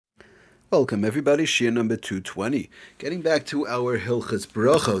Welcome everybody, Shir number 220. Getting back to our Hilchas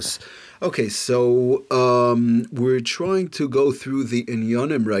Brachos. Okay, so we're trying to go through the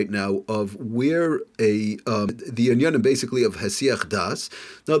inyanim right now of where the inyanim basically of Hasiach Das.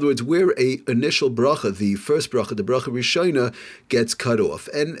 In other words, where a initial bracha, the first bracha, the bracha Rishona, gets cut off.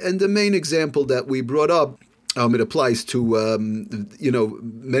 And the main example that we brought up, it applies to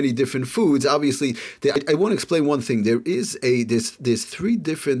many different foods. Obviously, I want to explain one thing. There's three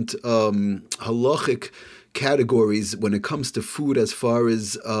different halachic categories when it comes to food, as far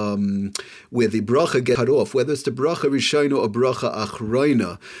as where the bracha gets cut off, whether it's the bracha Rishona or bracha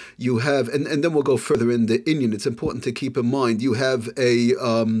Achrona. You have, and then we'll go further in the inyan. It's important to keep in mind you have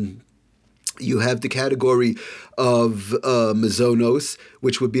the category of mezonos,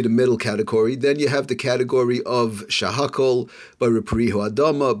 which would be the middle category. Then you have the category of shahakol, baripriho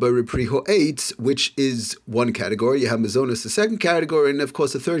adama, baripriho eitz, which is one category. You have mezonos, the second category, and of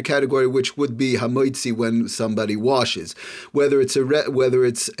course the third category, which would be hamoitzi, when somebody washes. Whether it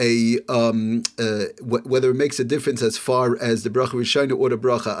makes a difference as far as the bracha rishona or the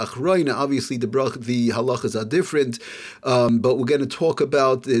bracha achrona. Obviously, the halachas are different, but we're going to talk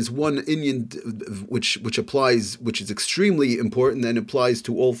about there's one inyan which applies, which is extremely important and applies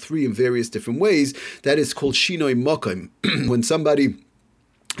to all three in various different ways. That is called shinoi makom. When somebody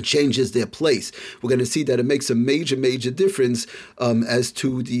changes their place, we're going to see that it makes a major difference as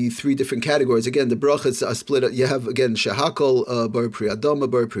to the three different categories. Again, the brachas are split up. You have, again, shahakol, bar pri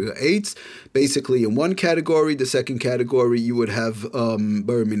adama, bar pri eitz, basically in one category. The second category, you would have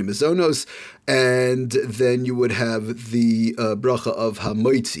bar mina mezonos, and then you would have the bracha of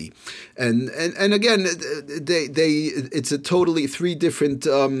hamoitzi. And again, it's a totally three different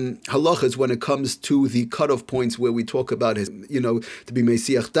halachas when it comes to the cutoff points where we talk about his, to be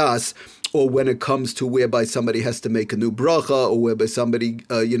Mesiach Das, or when it comes to whereby somebody has to make a new bracha, or whereby somebody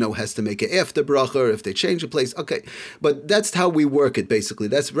has to make it after bracha if they change the place. Okay, but that's how we work it basically.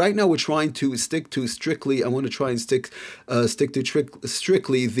 That's right now we're trying to stick to strictly. I want to try and stick to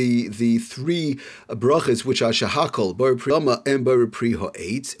strictly the three brachas, which are shahakol, bar pri adama, and bar pri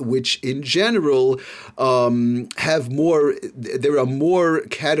eitz, which in general have more. There are more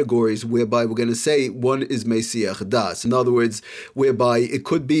categories whereby we're going to say one is Mesiach Das. In other words, whereby it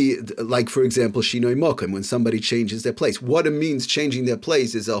could be like, for example, shinoi makom, when somebody changes their place. What it means changing their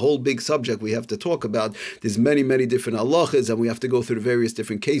place is a whole big subject we have to talk about. There's many different halachas, and we have to go through the various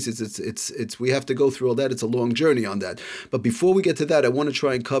different cases. It's we have to go through all that. It's a long journey on that. But before we get to that, I want to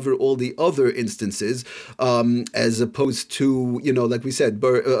try and cover all the other instances, as opposed to, like we said,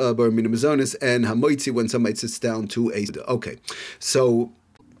 bar mina mezonos and hamoitzi, when somebody sits down to a. Okay, so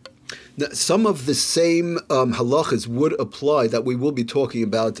some of the same halachas would apply that we will be talking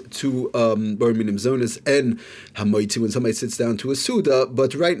about to bar mina mezonos and hamoitzi when somebody sits down to a suda.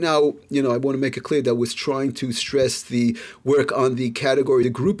 But right now, I want to make it clear that we're trying to stress the work on the category, the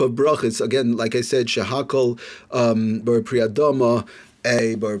group of brachas. Again, like I said, shahakol, bar pri adama,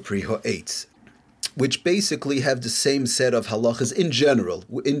 a bar pri eitz, which basically have the same set of halachas in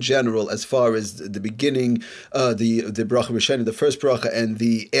general, as far as the beginning, the bracha rishona, the first bracha, and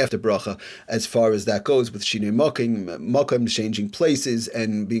the after bracha, as far as that goes, with shinoi makom, changing places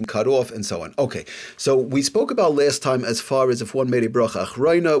and being cut off, and so on. Okay, so we spoke about last time as far as if one made a bracha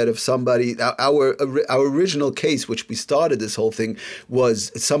achrona, that if somebody, our original case, which we started this whole thing,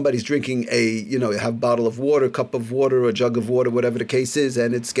 was somebody's drinking have a bottle of water, cup of water, a jug of water, whatever the case is,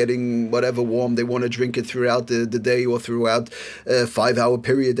 and it's getting whatever warm they want to drink it throughout the day, or throughout a 5-hour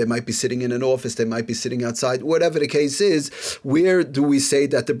period. They might be sitting in an office, they might be sitting outside, whatever the case is. Where do we say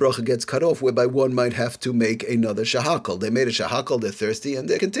that the bracha gets cut off, whereby one might have to make another shahakal? They made a shahakal, they're thirsty, and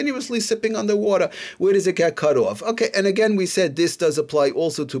they're continuously sipping on the water. Where does it get cut off? Okay, and again we said this does apply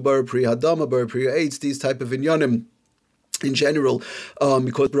also to bar pri adama, bar pri eitz, these type of inyanim in general,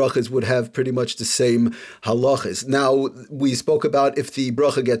 because brachas would have pretty much the same halachas. Now, we spoke about if the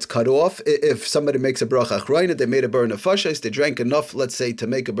bracha gets cut off, if somebody makes a bracha achrona, they made a ber nefashos, they drank enough, let's say, to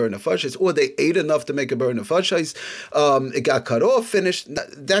make a ber nefashos, or they ate enough to make a ber nefashos, it got cut off, finished.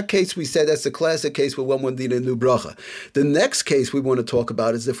 That case, we said, that's the classic case where one would need a new bracha. The next case we want to talk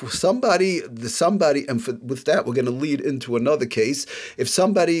about is if somebody, and with that, we're going to lead into another case, if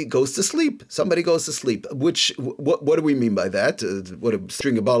somebody goes to sleep, which, what do we mean mean by that? What,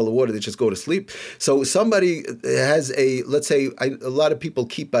 drink a bottle of water, they just go to sleep? So somebody has let's say, a lot of people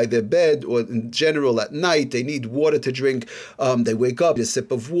keep by their bed, or in general at night, they need water to drink. They wake up, a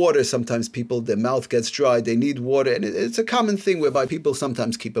sip of water. Sometimes people, their mouth gets dry, they need water. And it's a common thing whereby people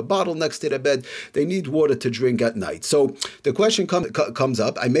sometimes keep a bottle next to their bed. They need water to drink at night. So the question comes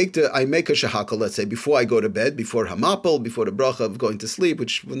up. I make a shahakal, let's say, before I go to bed, before hamapel, before the bracha of going to sleep,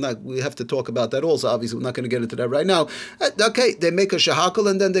 which we have to talk about that also. Obviously, we're not going to get into that right now. Okay, they make a shahakal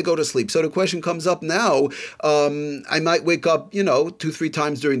and then they go to sleep. So the question comes up now, I might wake up, 2-3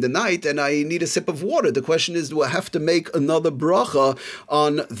 times during the night and I need a sip of water. The question is, do I have to make another bracha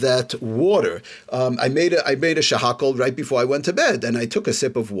on that water? I made a shahakal right before I went to bed and I took a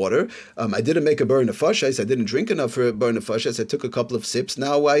sip of water. I didn't make a ber nefashos. I didn't drink enough for ber nefashos. I took a couple of sips.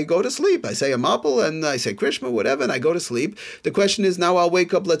 Now I go to sleep. I say a mapel and I say krishma, whatever, and I go to sleep. The question is, now I'll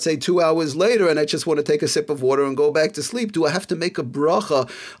wake up, let's say 2 hours later, and I just want to take a sip of water and go back to sleep. Do I have to make a bracha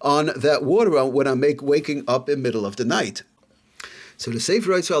on that water when I'm waking up in the middle of the night? So the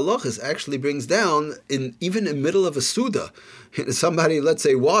Sefer Halachos actually brings down, even in the middle of a Suda, somebody, let's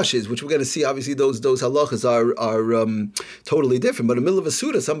say, washes, which we're going to see, obviously those halachas are totally different, but in the middle of a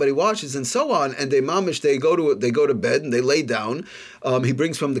Suda, somebody washes and so on, and they go to bed and they lay down. He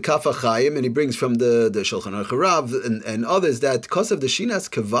brings from the Kaf HaChaim and he brings from the Shulchan Aruch Rav and others that because of the Shinas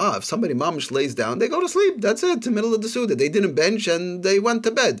Kava, if somebody mamish lays down, they go to sleep. That's it, in the middle of the Suda. They didn't bench and they went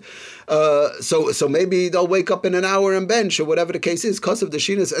to bed. So maybe they'll wake up in an hour and bench or whatever the case is because of the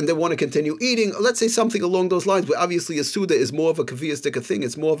Shinas, and they want to continue eating. Let's say something along those lines, where obviously a Suda is more of a kaviyastic thing.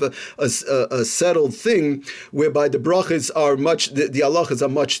 It's more of a settled thing, whereby the brachas are the halachas are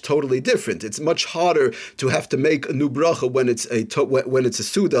much totally different. It's much harder to have to make a new bracha when it's a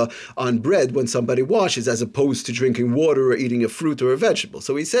Suda on bread when somebody washes, as opposed to drinking water or eating a fruit or a vegetable.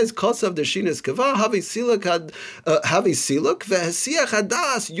 So he says, Kosav the Shinas Kava, Havi Siluk, Vehesiach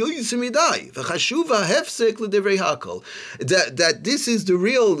Hadas, Yoyusimidai, Vechashuva Hefsek L'Divrei Hakol. That this is the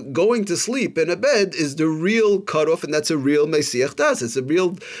real, going to sleep in a bed is the real cutoff, and that's a real Mesiach Das. It's a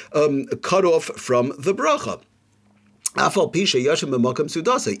real cutoff from the bracha. Even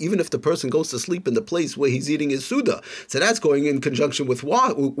if the person goes to sleep in the place where he's eating his suda, so that's going in conjunction with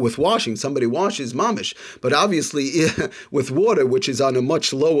washing. Somebody washes mamish, but obviously with water, which is on a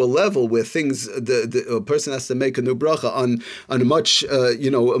much lower level, where things a person has to make a new bracha on a much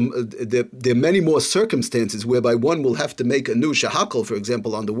there are many more circumstances whereby one will have to make a new shahakal, for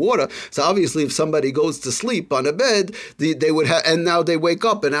example, on the water. So obviously, if somebody goes to sleep on a bed, they would have, and now they wake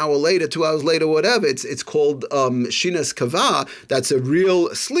up an hour later, 2 hours later, whatever. It's called shina kava, that's a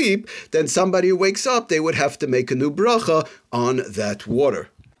real sleep. Then somebody who wakes up, they would have to make a new bracha on that water.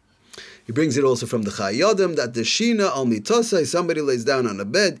 He brings it also from the Chayodim that the Shina al mitosai, somebody lays down on a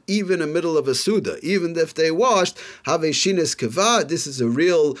bed, even in the middle of a Suda, even if they washed, have a Shinas Kava. This is a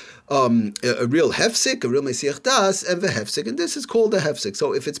real hefsik, a real Mesiach Das, and the hefsik, and this is called a hefsik.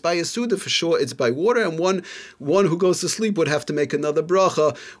 So if it's by a Suda, for sure it's by water, and one who goes to sleep would have to make another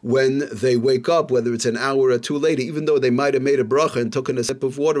bracha when they wake up, whether it's an hour or two later, even though they might have made a bracha and taken a sip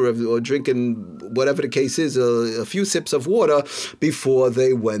of water or drinking, whatever the case is, a few sips of water before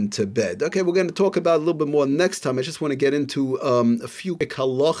they went to bed. Okay, we're going to talk about a little bit more next time. I just want to get into a few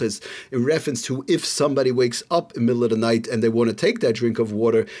halachas in reference to if somebody wakes up in the middle of the night and they want to take that drink of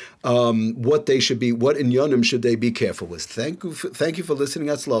water, what inyanim should they be careful with. Thank you for listening.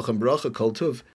 Atzlach and Brocha Kol Tov.